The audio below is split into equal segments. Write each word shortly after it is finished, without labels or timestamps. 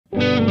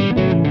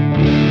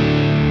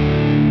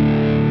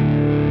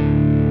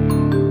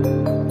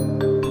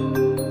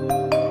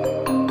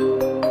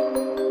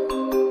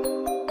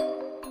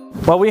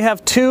Well, we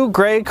have two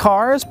gray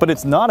cars, but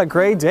it's not a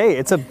gray day.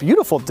 It's a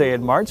beautiful day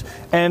in March,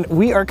 and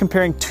we are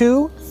comparing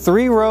two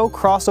 3-row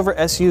crossover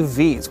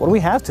SUVs. What do we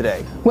have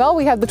today? Well,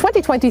 we have the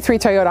 2023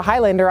 Toyota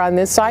Highlander on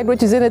this side,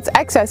 which is in its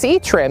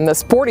XSE trim, the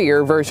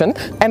sportier version.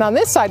 And on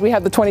this side, we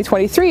have the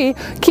 2023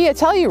 Kia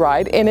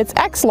Telluride in its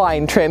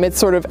X-Line trim. It's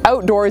sort of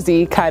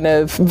outdoorsy, kind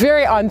of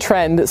very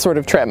on-trend sort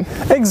of trim.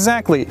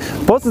 Exactly.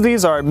 Both of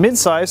these are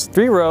mid-size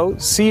 3-row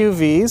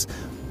CUVs.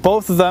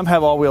 Both of them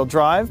have all-wheel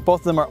drive. Both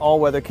of them are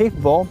all-weather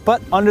capable,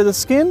 but under the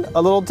skin, a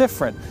little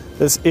different.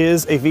 This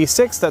is a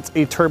V6 that's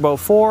a Turbo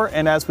 4,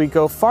 and as we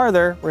go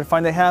farther, we're going to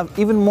find they have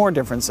even more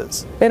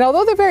differences. And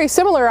although they're very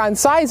similar on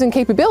size and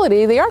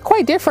capability, they are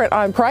quite different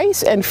on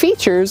price and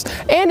features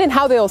and in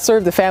how they'll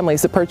serve the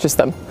families that purchase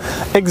them.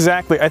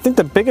 Exactly. I think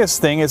the biggest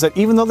thing is that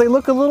even though they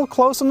look a little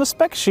close on the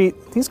spec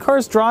sheet, these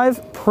cars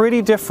drive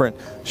pretty different.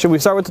 Should we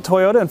start with the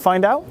Toyota and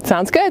find out?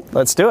 Sounds good.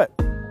 Let's do it.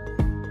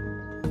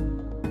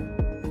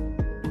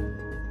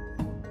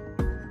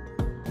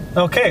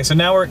 Okay, so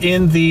now we're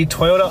in the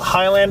Toyota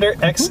Highlander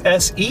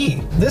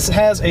XSE. This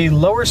has a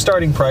lower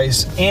starting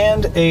price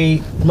and a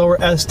lower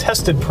as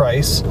tested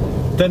price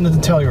than the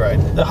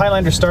Telluride. The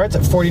Highlander starts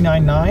at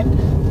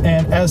 $49,900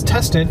 and as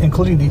tested,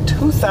 including the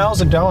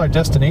 $2,000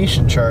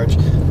 destination charge,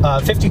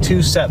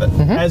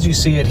 $52,700, as you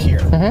see it here.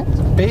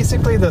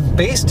 Basically, the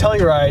base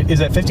Telluride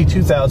is at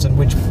 $52,000,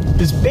 which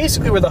is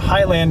basically where the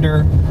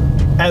Highlander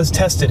as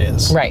tested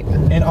is. Right.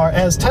 And our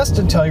as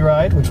tested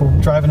Telluride, which we'll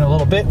drive in a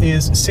little bit,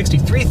 is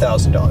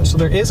 $63,000. So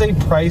there is a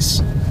price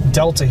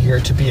delta here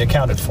to be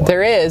accounted for.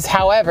 There is.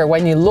 However,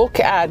 when you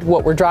look at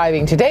what we're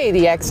driving today,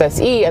 the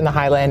XSE and the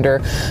Highlander,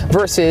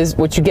 versus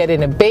what you get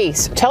in a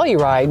base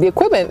Telluride, the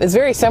equipment is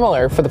very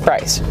similar for the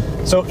price.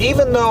 So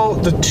even though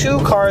the two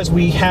cars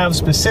we have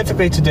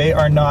specifically today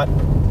are not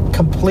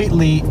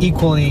completely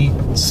equally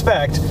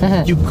spec'd,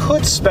 you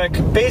could spec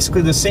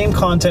basically the same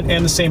content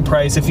and the same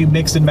price if you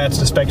mix and match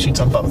the spec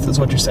sheets on both, is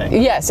what you're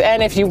saying. Yes,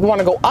 and if you want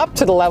to go up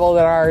to the level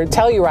that our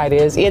Telluride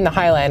is in the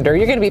Highlander,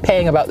 you're going to be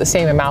paying about the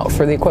same amount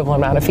for the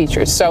equivalent amount of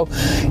features. So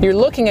you're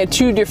looking at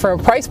two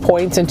different price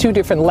points and two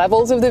different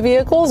levels of the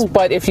vehicles,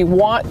 but if you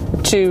want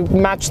to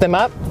match them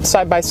up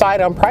side by side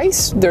on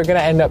price, they're going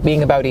to end up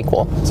being about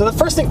equal. So the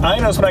first thing I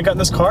noticed when I got in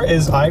this car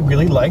is I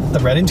really like the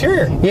red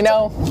interior. You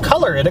know,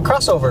 color in a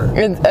crossover.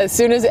 And as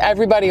soon as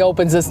everybody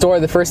opens this door,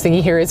 the first thing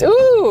you hear is,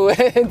 ooh,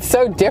 it's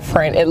so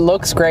different. It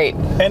looks great.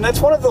 And that's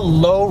one of the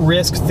low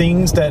risk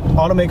things that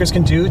automakers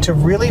can do to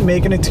really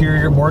make an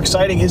interior more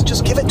exciting, is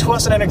just give it to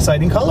us in an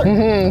exciting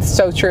color.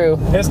 So true.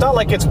 And it's not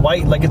like it's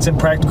white, like it's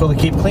impractical to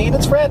keep clean.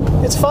 It's red.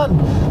 It's fun.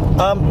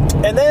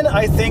 And then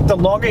I think the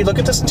longer you look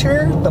at this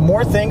interior, the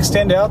more things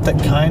stand out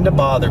that kind of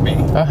bother me.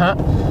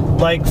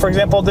 Like, for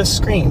example, this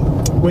screen,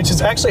 which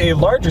is actually a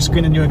larger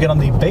screen than you would get on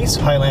the base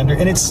Highlander,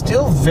 and it's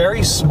still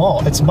very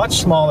small. It's much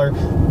smaller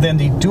than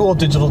the dual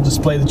digital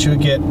display that you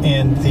would get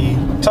in the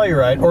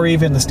Telluride, or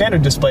even the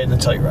standard display in the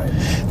Telluride.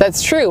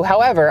 That's true.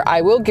 However,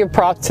 I will give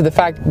props to the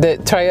fact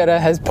that Toyota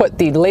has put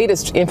the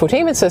latest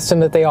infotainment system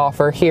that they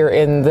offer here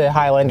in the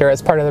Highlander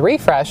as part of the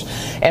refresh,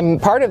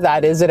 and part of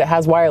that is that it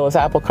has wireless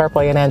Apple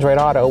CarPlay and Android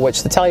Auto,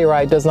 which the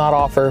Telluride does not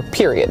offer,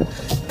 period.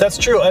 That's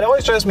true. It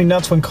always drives me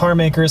nuts when car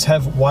makers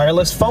have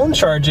wireless phone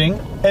charging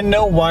and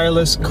no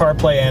wireless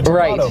CarPlay and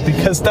Android Auto,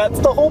 because that's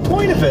the whole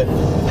point of it.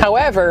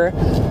 However,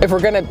 if we're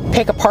going to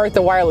pick apart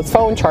the wireless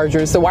phone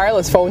chargers, the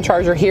wireless phone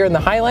charger here in the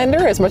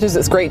Highlander, as much as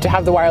it's great to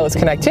have the wireless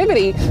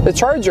connectivity, the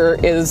charger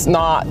is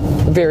not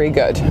very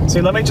good.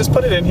 See, let me just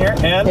put it in here,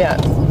 and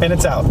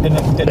it's out.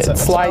 And it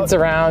slides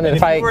around, and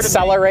if I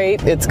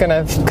accelerate, it's going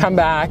to come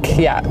back.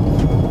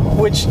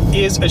 Which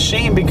is a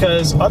shame,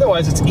 because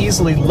otherwise it's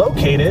easily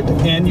located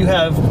and you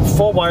have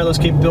full wireless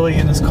capability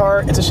in this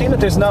car. It's a shame that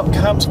there's not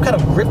some kind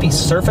of grippy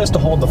surface to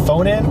hold the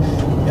phone in.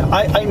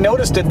 I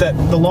noticed it that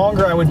the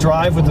longer I would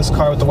drive with this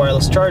car with the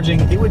wireless charging,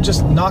 it would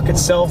just knock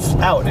itself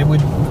out. It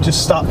would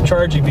just stop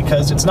charging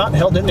because it's not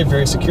held in there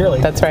very securely.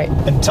 That's right.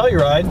 And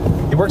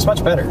Telluride, it works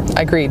much better.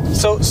 Agreed.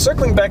 So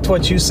circling back to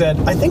what you said,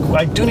 I think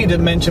I do need to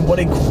mention what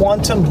a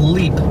quantum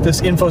leap this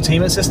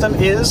infotainment system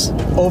is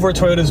over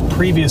Toyota's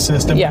previous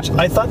system, which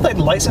I thought they'd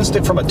licensed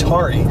it from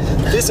Atari.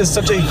 This is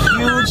such a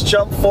huge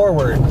jump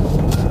forward.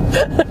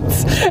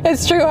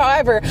 It's true.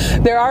 However,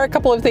 there are a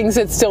couple of things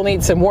that still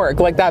need some work,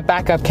 like that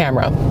backup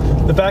camera.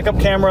 The backup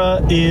camera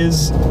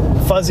is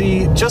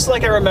fuzzy, just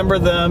like I remember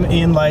them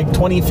in like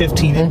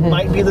 2015. It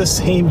might be the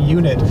same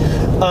unit.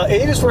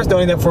 It is worth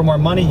noting that for more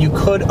money, you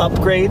could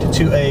upgrade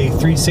to a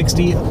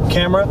 360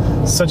 camera,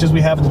 such as we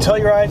have in the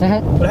Telluride,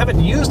 but I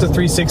haven't used the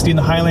 360 in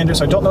the Highlander,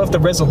 so I don't know if the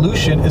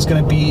resolution is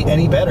going to be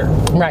any better.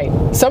 Right.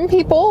 Some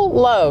people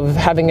love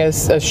having a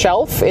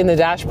shelf in the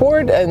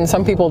dashboard, and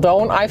some people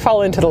don't. I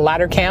fall into the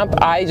latter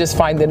camp. I just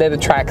find that it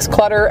attracts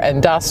clutter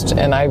and dust,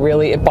 and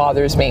it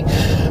bothers me.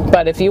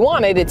 But if you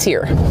want it, it's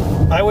here.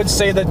 I would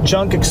say that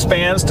junk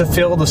expands to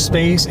fill the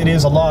space it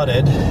is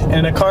allotted. And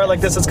in a car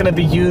like this, it's going to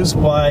be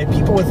used by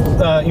people with,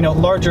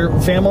 larger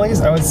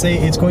families. I would say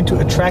it's going to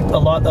attract a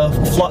lot of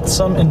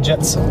flotsam and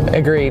jetsam.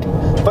 Agreed.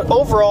 But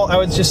overall, I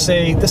would just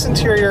say this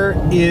interior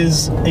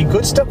is a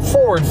good step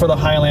forward for the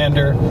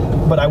Highlander,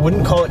 but I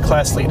wouldn't call it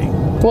class leading.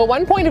 Well,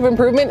 one point of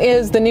improvement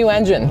is the new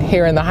engine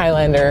here in the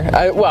Highlander.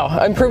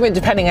 Improvement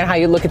depending on how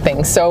you look at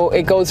things. So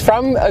it goes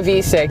from a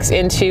V6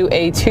 into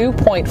a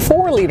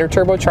 2.4 liter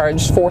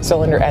turbocharged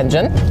 4-cylinder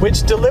engine,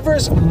 which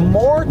delivers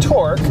more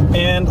torque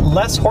and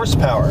less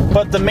horsepower.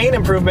 But the main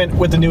improvement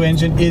with the new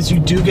engine is you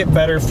do get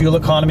better fuel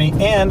economy,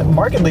 and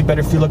markedly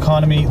better fuel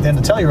economy than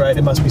the Telluride,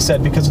 it must be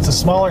said, because it's a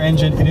smaller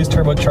engine, it is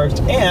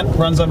turbocharged, and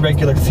runs on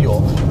regular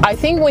fuel. I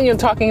think when you're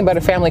talking about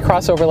a family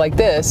crossover like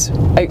this,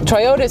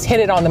 Toyota's hit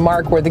it on the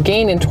mark where the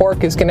gain in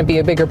torque is going to be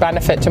a bigger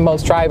benefit to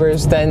most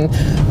drivers than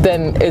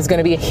is going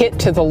to be a hit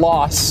to the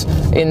loss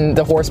in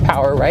the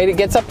horsepower, right? It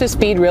gets up to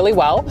speed really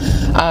well.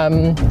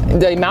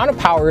 The amount of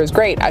power is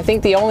great. I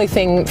think the only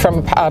thing from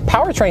a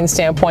powertrain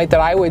standpoint that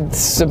I would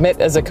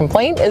submit as a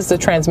complaint is the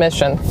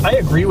transmission. I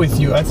agree with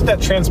you. I think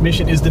that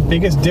transmission is the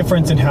biggest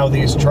difference in how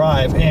these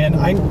drive, and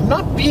I'm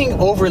not being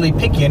overly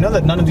picky. I know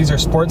that none of these are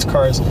sports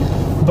cars,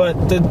 but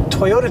the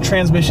Toyota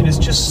transmission is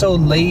just so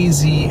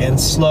lazy and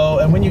slow,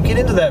 and when you get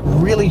into that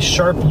really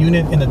sharp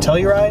unit in the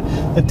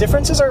Telluride, the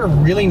differences are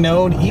really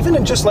known even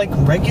in just like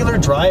regular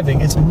driving.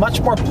 It's much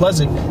more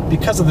pleasant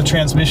because of the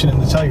transmission in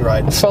the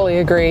Telluride. Fully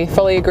agree,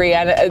 fully agree.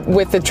 And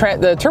with the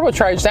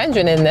turbocharged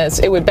engine in this,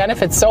 it would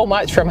benefit so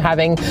much from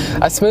having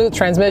a smooth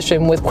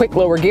transmission with quick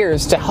lower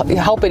gears to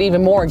help it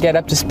even more get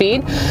up to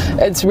speed.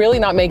 It's really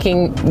not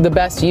making the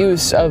best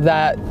use of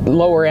that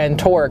lower end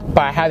torque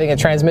by having a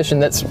transmission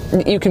that's,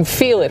 you can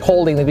feel it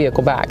holding the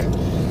vehicle back.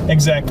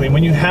 Exactly.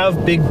 When you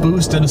have big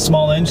boost in a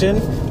small engine,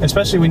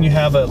 especially when you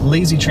have a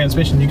lazy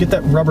transmission, you get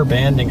that rubber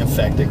banding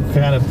effect. It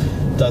kind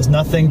of does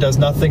nothing,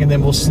 and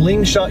then will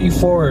slingshot you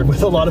forward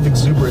with a lot of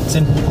exuberance.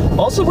 And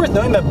also worth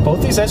knowing that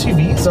both these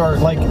SUVs are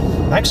like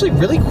actually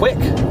really quick.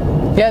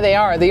 Yeah, they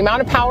are. The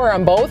amount of power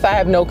on both, I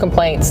have no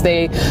complaints.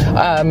 They'll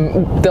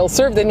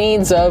serve the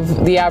needs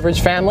of the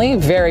average family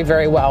very,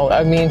 very well.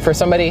 I mean, for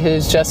somebody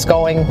who's just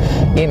going,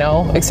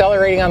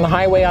 accelerating on the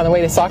highway on the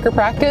way to soccer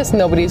practice,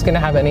 nobody's going to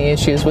have any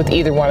issues with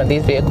either one of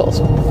these vehicles.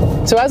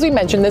 So as we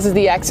mentioned, this is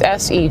the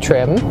XSE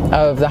trim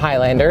of the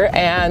Highlander,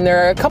 and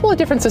there are a couple of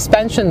different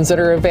suspensions that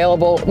are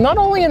available not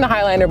only in the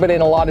Highlander but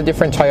in a lot of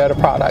different Toyota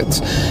products.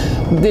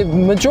 The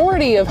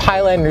majority of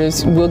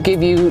Highlanders will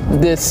give you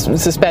this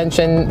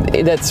suspension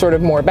that's sort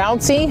of more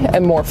bouncy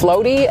and more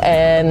floaty,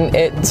 and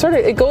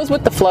it goes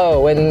with the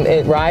flow, and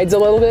it rides a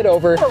little bit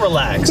over. More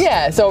relaxed.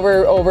 Yes,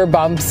 over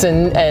bumps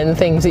and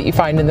things that you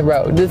find in the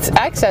road. This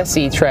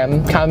XSE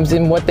trim comes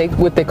in what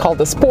they call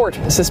the sport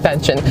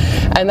suspension,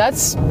 and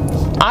that's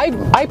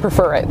I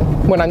prefer it.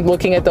 When I'm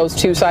looking at those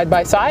two side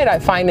by side, I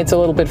find it's a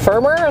little bit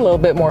firmer, a little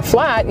bit more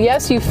flat.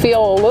 Yes, you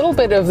feel a little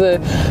bit of the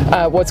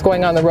what's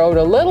going on the road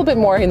a little bit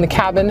more in the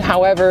cabin.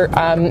 However,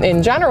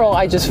 in general,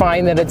 I just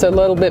find that it's a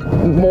little bit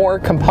more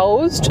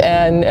composed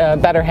and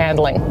better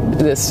handling,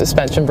 this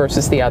suspension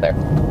versus the other.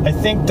 I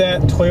think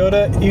that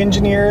Toyota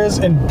engineers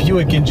and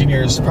Buick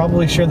engineers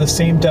probably share the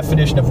same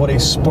definition of what a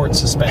sport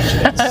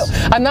suspension is.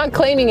 I'm not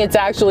claiming it's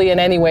actually in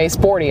any way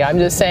sporty. I'm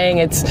just saying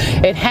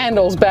it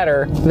handles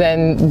better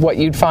than what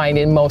you'd find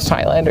in most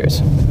Highlanders.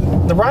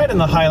 The ride in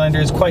the Highlander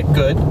is quite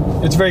good.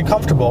 It's very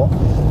comfortable,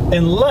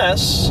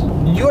 unless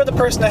you are the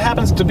person that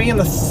happens to be in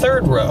the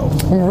third row.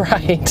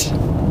 Right.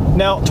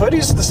 Now, Toyota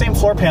uses the same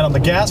floor pan on the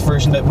gas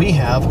version that we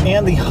have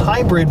and the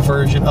hybrid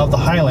version of the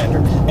Highlander.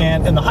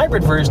 And in the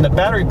hybrid version, the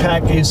battery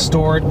pack is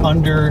stored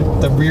under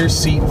the rear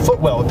seat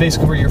footwell,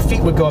 basically where your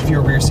feet would go if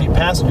you're a rear seat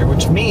passenger,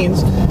 which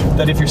means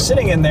that if you're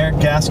sitting in there,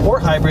 gas or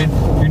hybrid,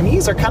 your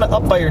knees are kind of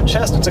up by your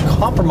chest. It's a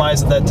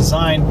compromise of that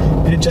design,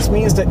 and it just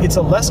means that it's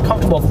a less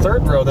comfortable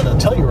third row than a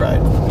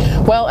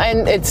Telluride. Well,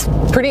 and it's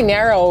pretty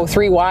narrow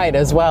 3 wide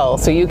as well,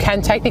 so you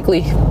can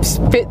technically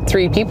fit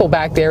 3 people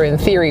back there in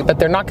theory, but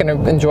they're not going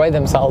to enjoy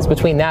themselves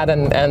between that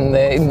and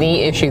the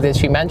knee issue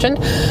that you mentioned.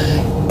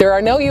 There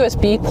are no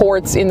USB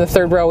ports in the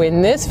third row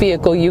in this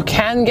vehicle. You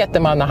can get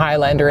them on the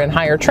Highlander in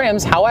higher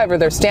trims, however,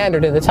 they're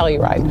standard in the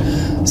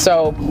Telluride.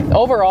 So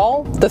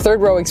overall, the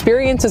third row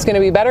experience is going to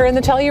be better in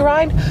the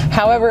Telluride.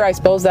 However, I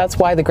suppose that's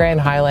why the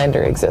Grand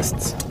Highlander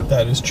exists.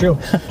 That is true.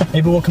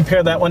 Maybe we'll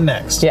compare that one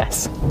next.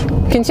 Yes.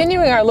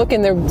 Continuing our look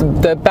in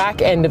the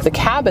back end of the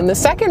cabin, the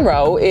second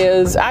row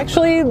is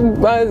actually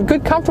a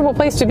good, comfortable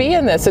place to be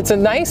in this. It's a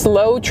nice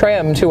low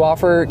trim to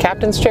offer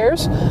captain's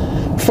chairs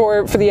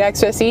for the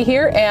XSE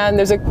here, and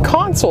there's a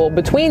console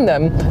between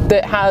them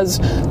that has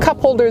cup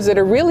holders that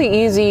are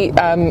really easy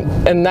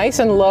and nice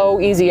and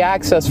low, easy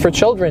access for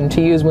children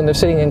to use when they're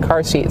sitting in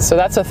car seats. So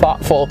that's a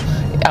thoughtful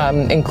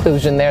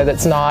inclusion there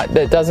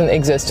that doesn't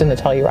exist in the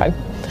Telluride.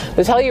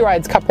 The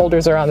Telluride's cup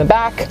holders are on the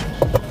back,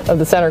 of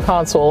the center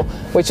console,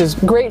 which is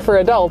great for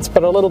adults,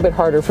 but a little bit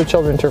harder for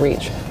children to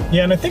reach.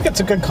 Yeah, and I think it's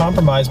a good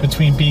compromise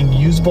between being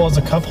usable as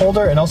a cup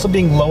holder and also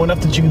being low enough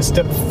that you can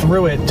step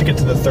through it to get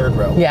to the third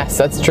row. Yes,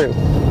 that's true.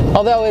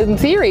 Although in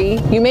theory,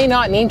 you may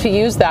not need to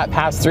use that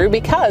pass-through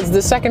because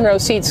the second row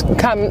seats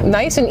come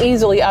nice and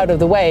easily out of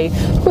the way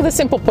with a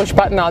simple push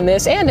button on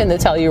this and in the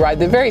Telluride.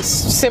 They're very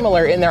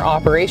similar in their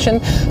operation.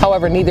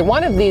 However, neither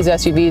one of these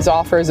SUVs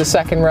offers a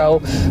second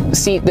row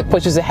seat that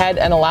pushes ahead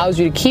and allows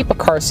you to keep a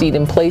car seat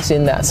in place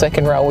in that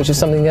second row, which is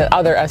something that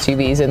other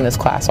SUVs in this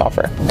class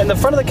offer. In the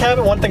front of the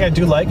cabin, one thing I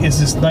do like is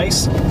this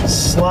nice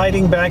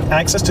sliding back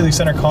access to the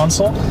center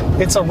console.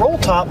 It's a roll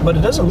top, but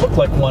it doesn't look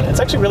like one. It's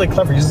actually really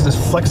clever. It uses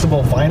this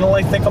flexible vinyl,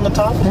 I think, on the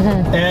top.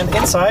 And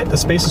inside, the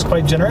space is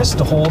quite generous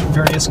to hold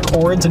various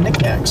cords and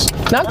knickknacks.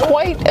 Not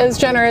quite as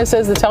generous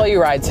as the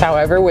Tellurides,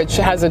 however, which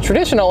has a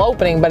traditional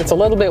opening, but it's a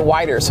little bit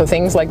wider. So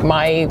things like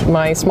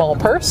my small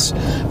purse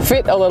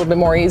fit a little bit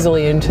more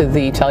easily into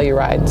the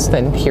Tellurides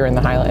than here in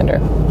the Highlander.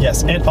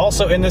 Yes, and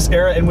also in this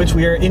era in which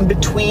we are in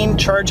between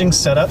charging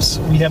setups,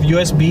 we have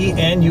USB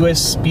and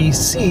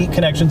USB-C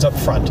connections up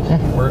front.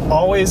 We're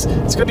always,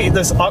 it's going to be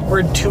this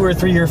awkward 2 or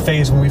 3 year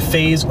phase when we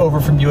phase over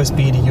from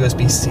USB to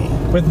USB-C.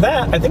 With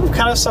that, I think we've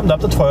kind of summed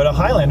up the Toyota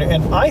Highlander,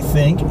 and I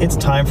think it's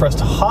time for us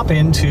to hop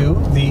into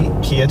the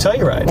Kia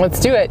Telluride. Let's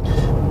do it.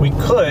 We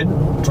could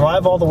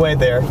drive all the way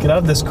there, get out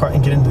of this car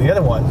and get into the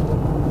other one,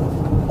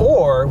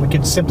 or we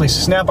could simply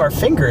snap our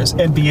fingers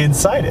and be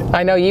inside it.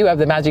 I know you have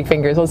the magic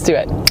fingers. Let's do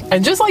it.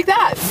 And just like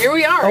that, here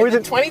we are in the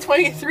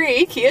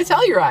 2023 Kia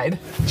Telluride.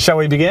 Shall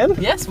we begin?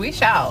 Yes, we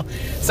shall.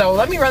 So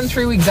let me run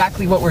through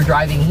exactly what we're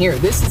driving here.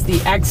 This is the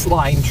X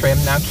line trim.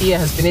 Now Kia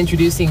has been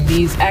introducing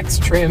these X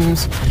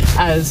trims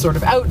as sort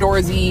of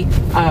outdoorsy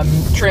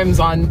trims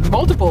on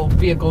multiple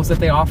vehicles that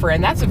they offer,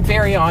 and that's a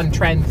very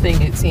on-trend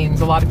thing, it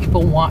seems. A lot of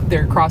people want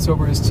their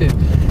crossovers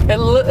to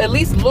at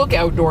least look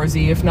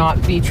outdoorsy, if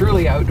not be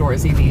truly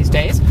outdoorsy these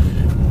days.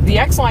 The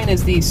X-Line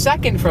is the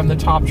second from the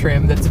top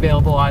trim that's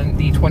available on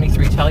the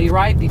 23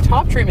 Telluride. The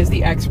top trim is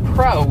the X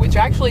Pro, which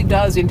actually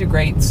does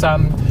integrate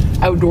some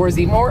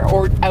outdoorsy, more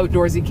or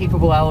outdoorsy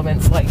capable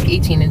elements like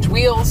 18-inch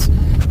wheels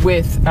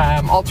with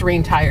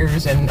all-terrain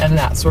tires and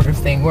that sort of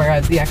thing,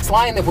 whereas the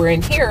X-Line that we're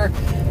in here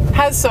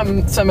has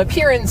some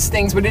appearance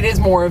things, but it is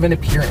more of an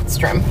appearance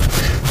trim.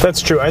 That's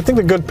true. I think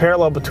the good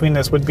parallel between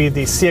this would be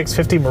the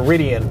CX-50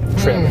 Meridian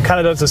trim. It kind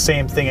of does the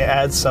same thing. It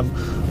adds some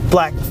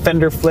black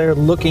fender flare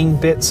looking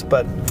bits,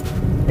 but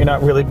you're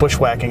not really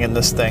bushwhacking in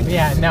this thing.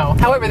 Yeah, no.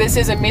 However, this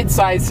is a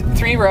mid-size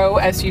 3-row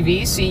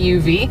SUV,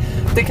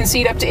 CUV, that can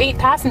seat up to 8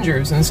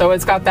 passengers, and so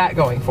it's got that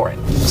going for it.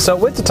 So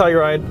with the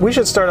Telluride, we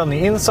should start on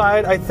the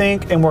inside, I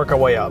think, and work our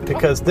way up,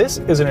 because this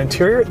is an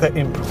interior that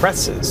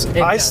impresses.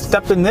 I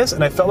stepped in this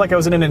and I felt like I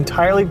was in an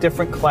entirely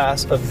different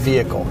class of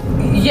vehicle.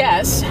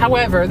 Yes,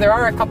 however, there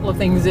are a couple of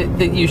things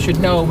that you should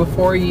know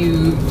before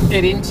you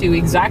get into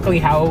exactly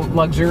how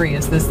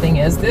luxurious this thing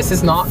is. This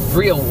is not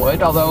real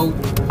wood, although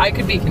I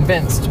could be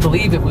convinced to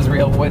believe it was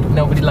real wood.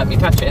 Nobody let me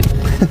touch it.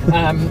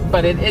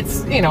 But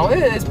it's, you know,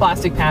 it is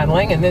plastic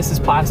paneling, and this is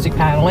plastic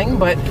paneling,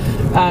 but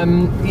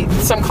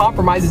some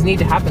compromises need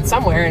to happen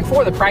somewhere, and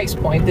for the price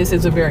point, this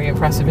is a very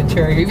impressive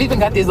interior. You've even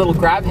got these little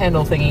grab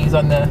handle thingies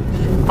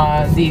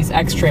on these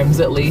X trims,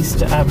 at least.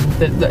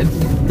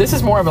 This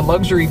is more of a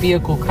luxury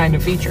vehicle kind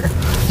of feature.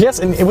 Yes,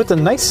 and with the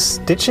nice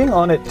stitching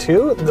on it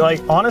too,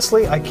 like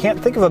honestly, I can't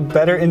think of a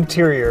better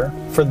interior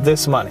for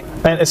this money.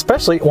 And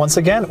especially, once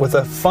again, with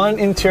a fun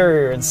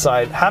interior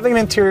inside. Having an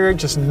interior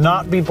just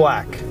not be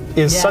black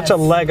is such a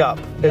leg up.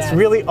 It's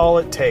really all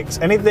it takes.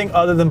 Anything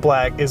other than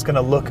black is going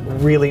to look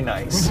really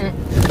nice.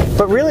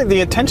 But really,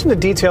 the attention to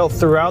detail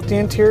throughout the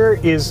interior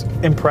is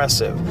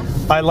impressive.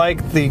 I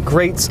like the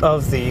grates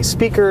of the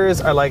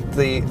speakers. I like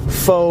the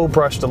faux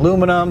brushed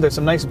aluminum. There's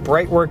some nice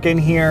bright work in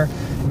here.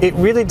 It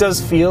really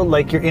does feel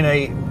like you're in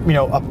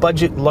a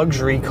budget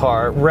luxury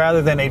car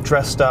rather than a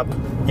dressed up,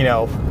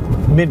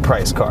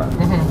 mid-price car.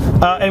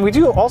 And we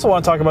do also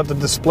want to talk about the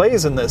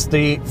displays in this.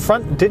 The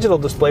front digital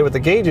display with the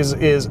gauges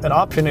is an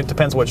option. It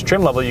depends which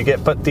trim level you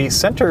get, but the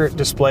center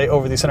display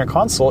over the center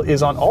console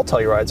is on all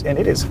Tellurides, and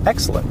it is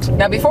excellent.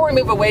 Now, before we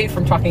move away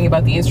from talking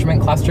about the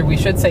instrument cluster, we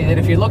should say that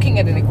if you're looking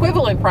at an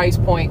equivalent price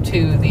point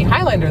to the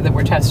Highlander that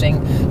we're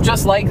testing,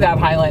 just like that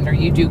Highlander,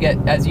 you do get,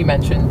 as you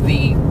mentioned,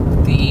 the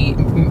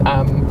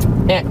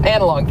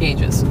analog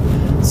gauges.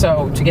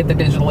 So to get the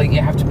digital,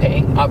 you have to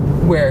pay up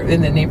where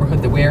in the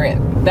neighborhood that we're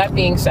in. That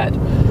being said,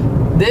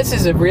 this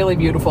is a really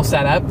beautiful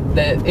setup.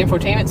 The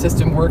infotainment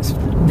system works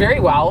very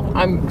well.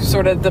 I'm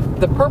sort of,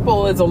 the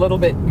purple is a little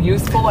bit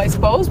youthful, I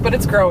suppose, but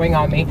it's growing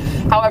on me.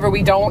 However,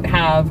 we don't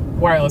have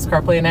wireless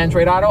CarPlay and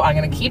Android Auto. I'm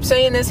going to keep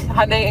saying this,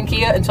 Hyundai and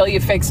Kia, until you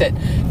fix it.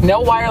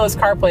 No wireless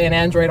CarPlay and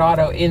Android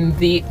Auto in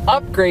the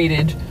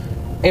upgraded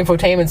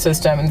infotainment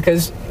system,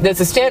 because there's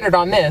a standard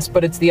on this,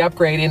 but it's the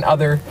upgrade in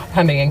other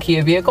Hyundai and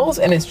Kia vehicles,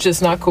 and it's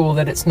just not cool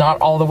that it's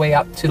not all the way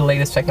up to the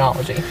latest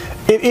technology.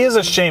 It is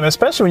a shame,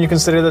 especially when you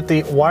consider that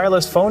the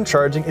wireless phone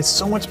charging is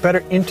so much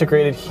better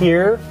integrated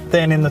here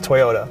than in the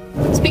Toyota.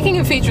 Speaking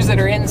of features that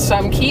are in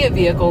some Kia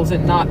vehicles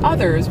and not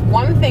others,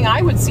 one thing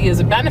I would see as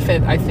a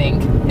benefit, I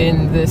think,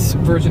 in this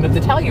version of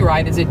the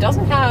Telluride is it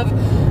doesn't have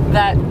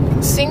that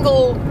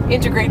single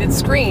integrated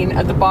screen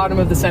at the bottom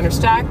of the center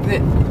stack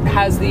that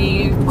has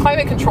the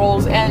climate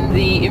controls and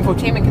the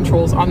infotainment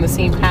controls on the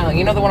same panel.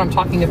 You know the one I'm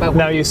talking about?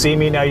 Now you see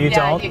me, now you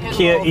don't.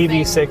 Kia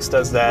EV6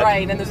 does that.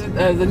 Right, and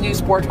there's the new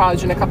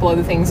Sportage and a couple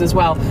other things as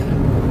well.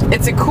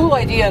 It's a cool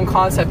idea and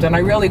concept, and I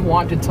really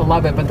wanted to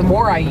love it, but the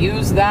more I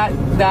use that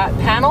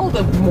panel,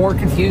 the more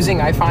confusing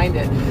I find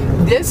it.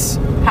 This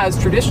has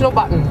traditional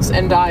buttons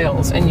and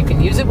dials, and you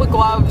can use it with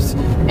gloves,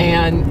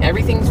 and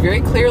everything's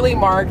very clearly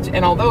marked,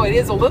 and although it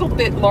is a little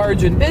bit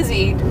large and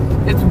busy,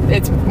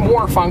 it's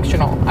more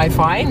functional, I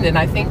find, and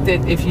I think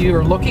that if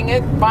you're looking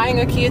at buying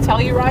a Kia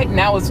Telluride,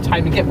 now is the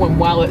time to get one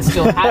while it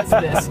still has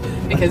this,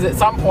 because at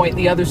some point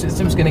the other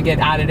system's going to get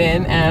added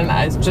in, and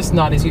it's just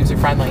not as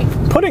user-friendly.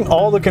 Putting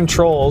all the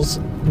controls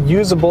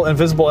usable and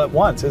visible at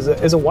once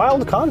is a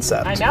wild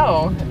concept. I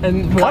know,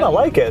 and kind of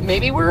like it.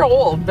 Maybe we're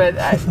old, but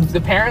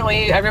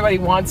apparently everybody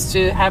wants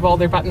to have all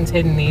their buttons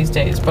hidden these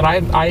days, but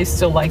I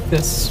still like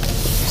this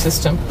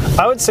system.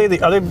 I would say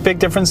the other big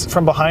difference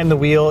from behind the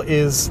wheel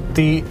is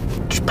the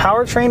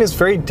powertrain is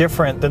very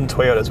different than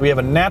Toyota's. We have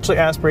a naturally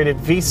aspirated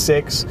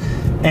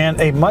V6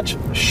 and a much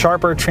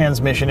sharper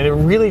transmission, and it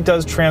really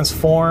does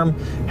transform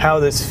how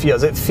this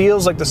feels. It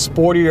feels like the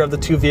sportier of the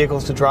two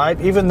vehicles to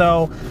drive, even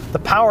though the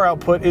power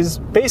output is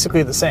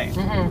basically the same.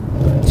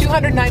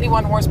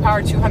 291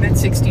 horsepower,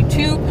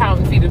 262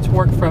 pound-feet of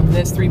torque from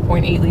this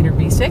 3.8-liter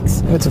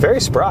V6. It's very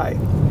spry.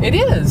 It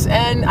is,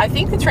 and I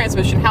think the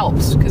transmission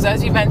helps, because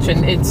as you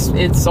mentioned,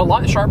 it's a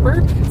lot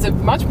sharper. It's a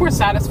much more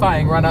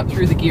satisfying run up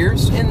through the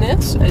gears in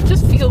this. It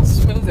just feels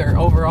smoother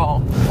overall.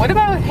 What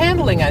about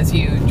handling as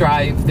you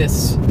drive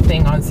this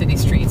thing on city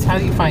streets? How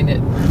do you find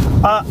it?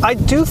 I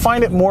do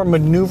find it more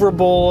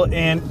maneuverable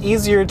and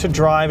easier to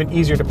drive and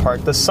easier to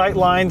park. The sight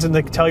lines in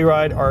the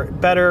Telluride are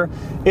better.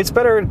 It's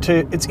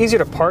easier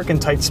to park in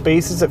tight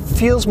spaces. It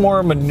feels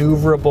more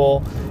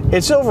maneuverable.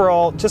 It's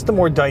overall just a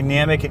more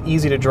dynamic and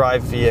easy to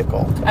drive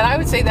vehicle. And I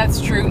would say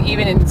that's true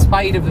even in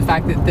spite of the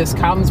fact that this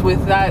comes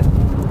with that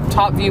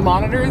top view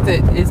monitor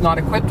that is not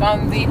equipped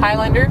on the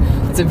Highlander.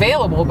 It's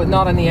available, but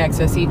not on the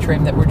XSE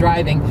trim that we're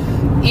driving.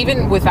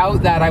 Even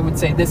without that, I would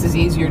say this is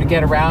easier to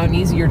get around,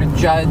 easier to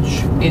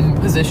judge in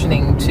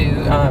positioning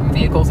to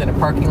vehicles in a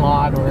parking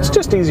lot. Or it's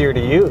just easier to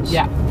use.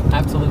 Yeah,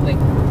 absolutely.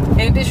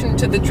 In addition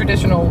to the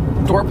traditional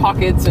door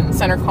pockets and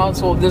center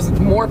console, there's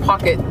more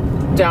pocket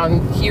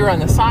down here on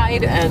the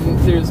side, and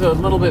there's a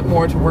little bit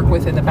more to work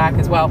with in the back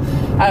as well.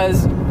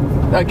 As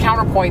a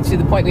counterpoint to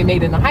the point we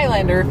made in the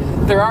Highlander,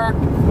 there are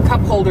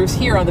cup holders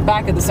here on the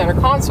back of the center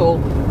console,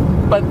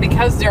 but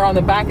because they're on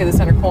the back of the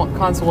center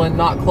console and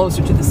not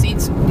closer to the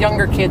seats,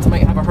 younger kids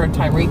might have a hard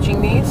time reaching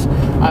these.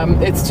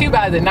 It's too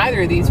bad that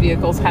neither of these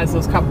vehicles has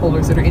those cup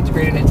holders that are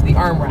integrated into the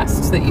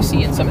armrests that you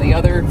see in some of the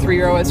other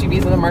three-row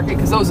SUVs on the market,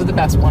 because those are the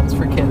best ones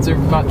for kids. They're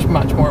much,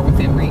 much more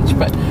within reach.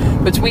 But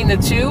between the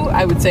two,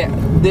 I would say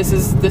this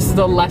is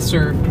the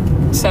lesser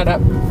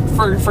setup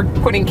for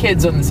putting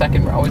kids on the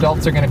second row.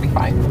 Adults are going to be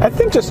fine. I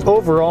think just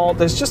overall,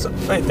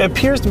 it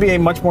appears to be a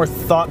much more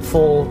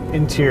thoughtful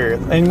interior.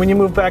 And when you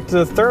move back to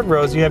the third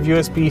rows, you have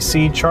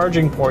USB-C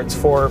charging ports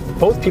for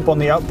both people in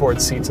the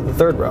outboard seats of the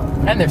third row.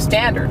 And they're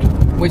standard,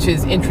 which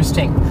is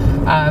interesting,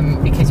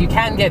 because you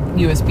can get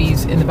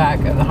USBs in the back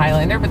of the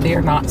Highlander, but they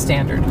are not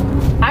standard.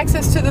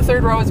 Access to the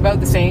third row is about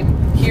the same.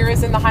 Here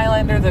as in the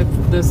Highlander,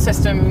 the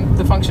system,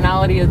 the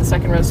functionality of the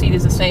second row seat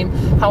is the same.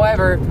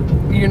 However,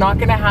 you're not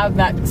going to have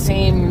that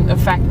same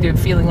effect of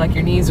feeling like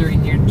your knees are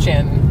in your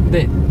chin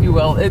that you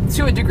will,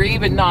 to a degree,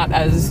 but not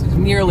as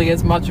nearly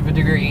as much of a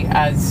degree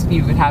as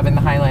you would have in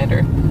the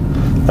Highlander.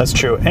 That's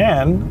true.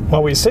 And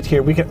while we sit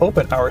here, we can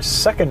open our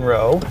second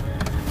row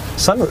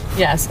sunroof.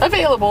 Yes,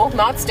 available,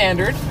 not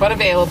standard, but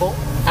available.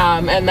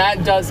 And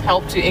that does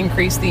help to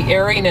increase the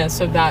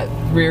airiness of that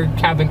rear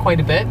cabin quite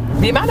a bit.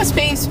 The amount of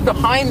space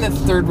behind the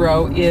third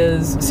row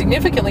is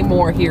significantly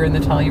more here in the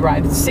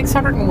Telluride. It's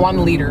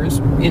 601 liters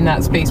in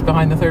that space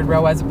behind the third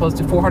row, as opposed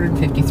to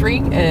 453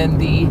 in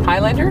the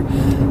Highlander.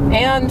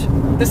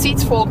 And the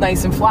seats fold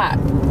nice and flat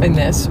in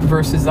this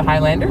versus the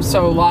Highlander,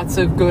 so lots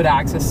of good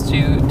access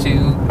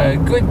to a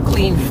good,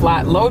 clean,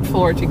 flat load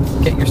floor to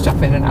get your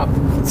stuff in and out.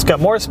 It's got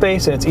more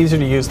space, and it's easier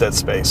to use that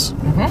space.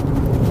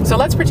 So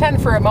let's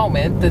pretend for a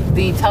moment that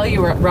the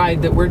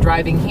Telluride that we're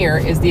driving here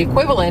is the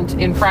equivalent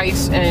in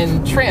price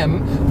and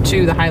trim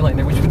to the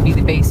Highlander, which would be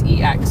the base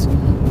EX.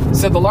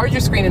 So the larger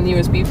screen and the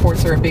USB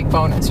ports are a big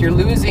bonus. You're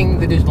losing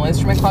the digital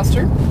instrument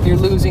cluster, you're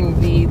losing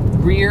the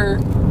rear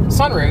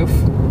sunroof,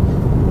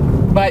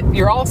 but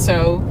you're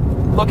also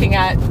looking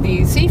at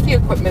the safety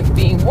equipment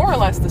being more or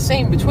less the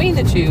same between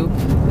the two,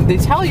 the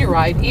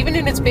Telluride, even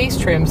in its base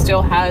trim,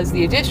 still has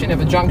the addition of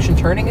a junction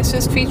turning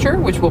assist feature,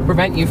 which will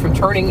prevent you from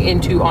turning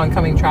into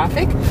oncoming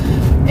traffic,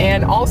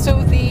 and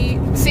also the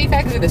safe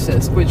exit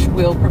assist, which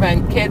will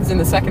prevent kids in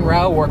the second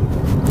row, or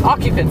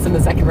occupants in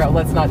the second row,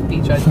 let's not be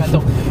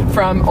judgmental,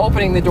 from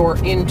opening the door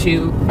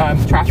into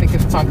traffic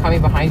if it's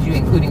oncoming behind you,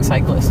 including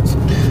cyclists.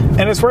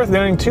 And it's worth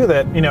noting too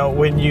that,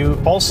 when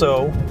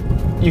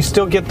you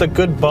still get the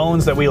good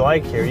bones that we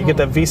like here. You get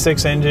that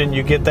V6 engine,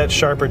 you get that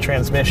sharper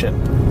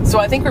transmission. So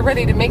I think we're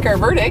ready to make our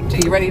verdict. Are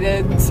you ready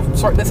to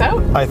sort this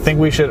out? I think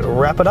we should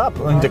wrap it up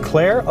and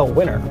declare a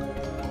winner.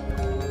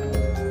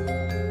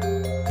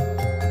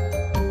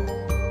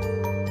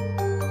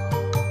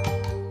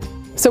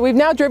 So we've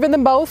now driven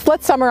them both.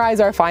 Let's summarize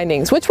our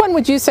findings. Which one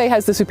would you say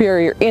has the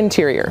superior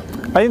interior?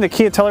 I think the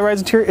Kia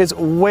Telluride's interior is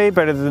way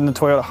better than the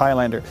Toyota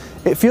Highlander.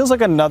 It feels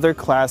like another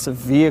class of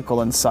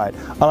vehicle inside.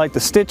 I like the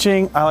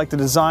stitching, I like the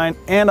design,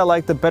 and I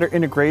like the better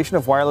integration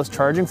of wireless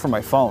charging for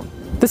my phone.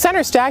 The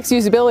center stack's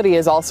usability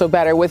is also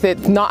better, with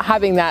it not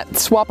having that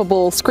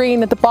swappable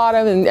screen at the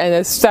bottom and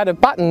a set of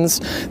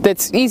buttons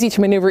that's easy to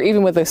maneuver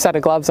even with a set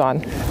of gloves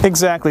on.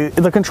 Exactly.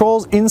 The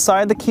controls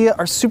inside the Kia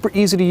are super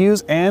easy to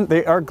use, and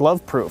they are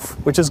glove proof,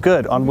 which is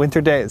good on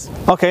winter days.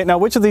 Okay, now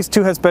which of these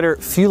two has better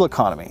fuel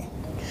economy?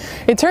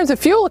 In terms of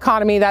fuel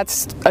economy,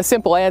 that's a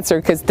simple answer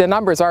because the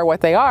numbers are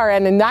what they are,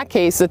 and in that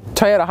case the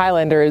Toyota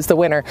Highlander is the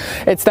winner.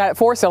 It's that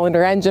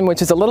 4-cylinder engine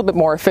which is a little bit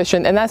more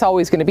efficient, and that's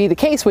always going to be the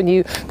case when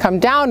you come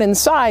down in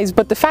size,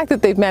 but the fact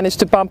that they've managed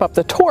to bump up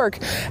the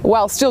torque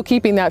while still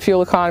keeping that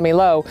fuel economy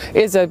low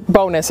is a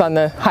bonus on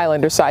the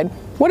Highlander side.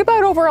 What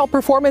about overall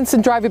performance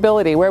and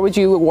drivability? Where would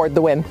you award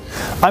the win?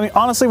 I mean,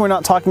 honestly, we're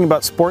not talking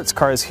about sports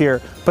cars here,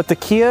 but the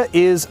Kia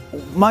is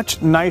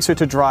much nicer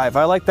to drive.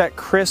 I like that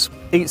crisp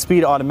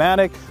 8-speed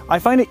automatic. I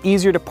find it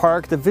easier to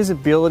park. The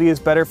visibility is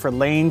better for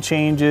lane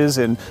changes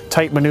and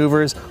tight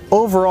maneuvers.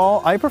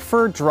 Overall, I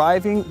prefer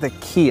driving the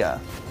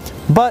Kia.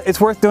 But it's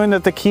worth noting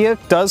that the Kia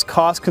does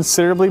cost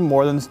considerably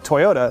more than the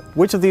Toyota.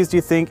 Which of these do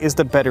you think is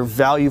the better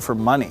value for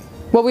money?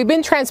 Well, we've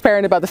been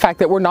transparent about the fact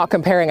that we're not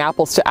comparing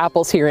apples to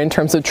apples here in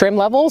terms of trim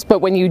levels, but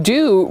when you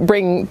do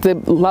bring the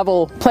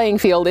level playing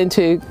field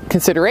into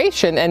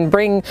consideration and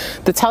bring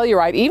the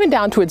Telluride even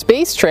down to its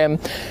base trim,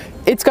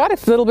 it's got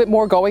a little bit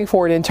more going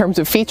for it in terms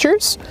of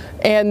features,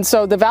 and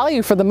so the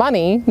value for the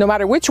money, no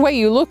matter which way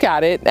you look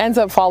at it, ends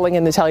up falling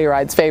in the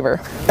Telluride's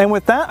favor. And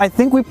with that, I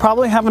think we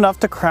probably have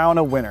enough to crown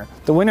a winner.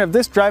 The winner of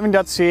this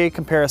Driving.ca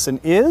comparison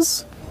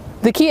is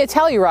the Kia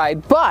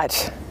Telluride,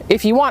 but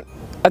if you want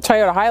a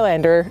Toyota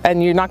Highlander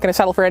and you're not going to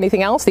settle for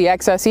anything else, the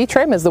XSE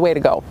trim is the way to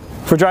go.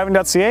 For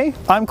Driving.ca,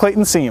 I'm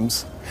Clayton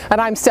Seams.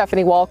 And I'm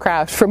Stephanie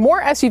Wallcraft. For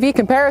more SUV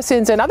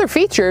comparisons and other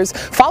features,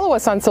 follow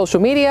us on social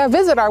media,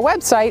 visit our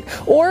website,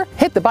 or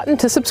hit the button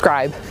to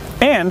subscribe.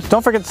 And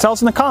don't forget to tell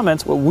us in the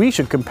comments what we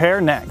should compare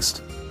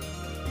next.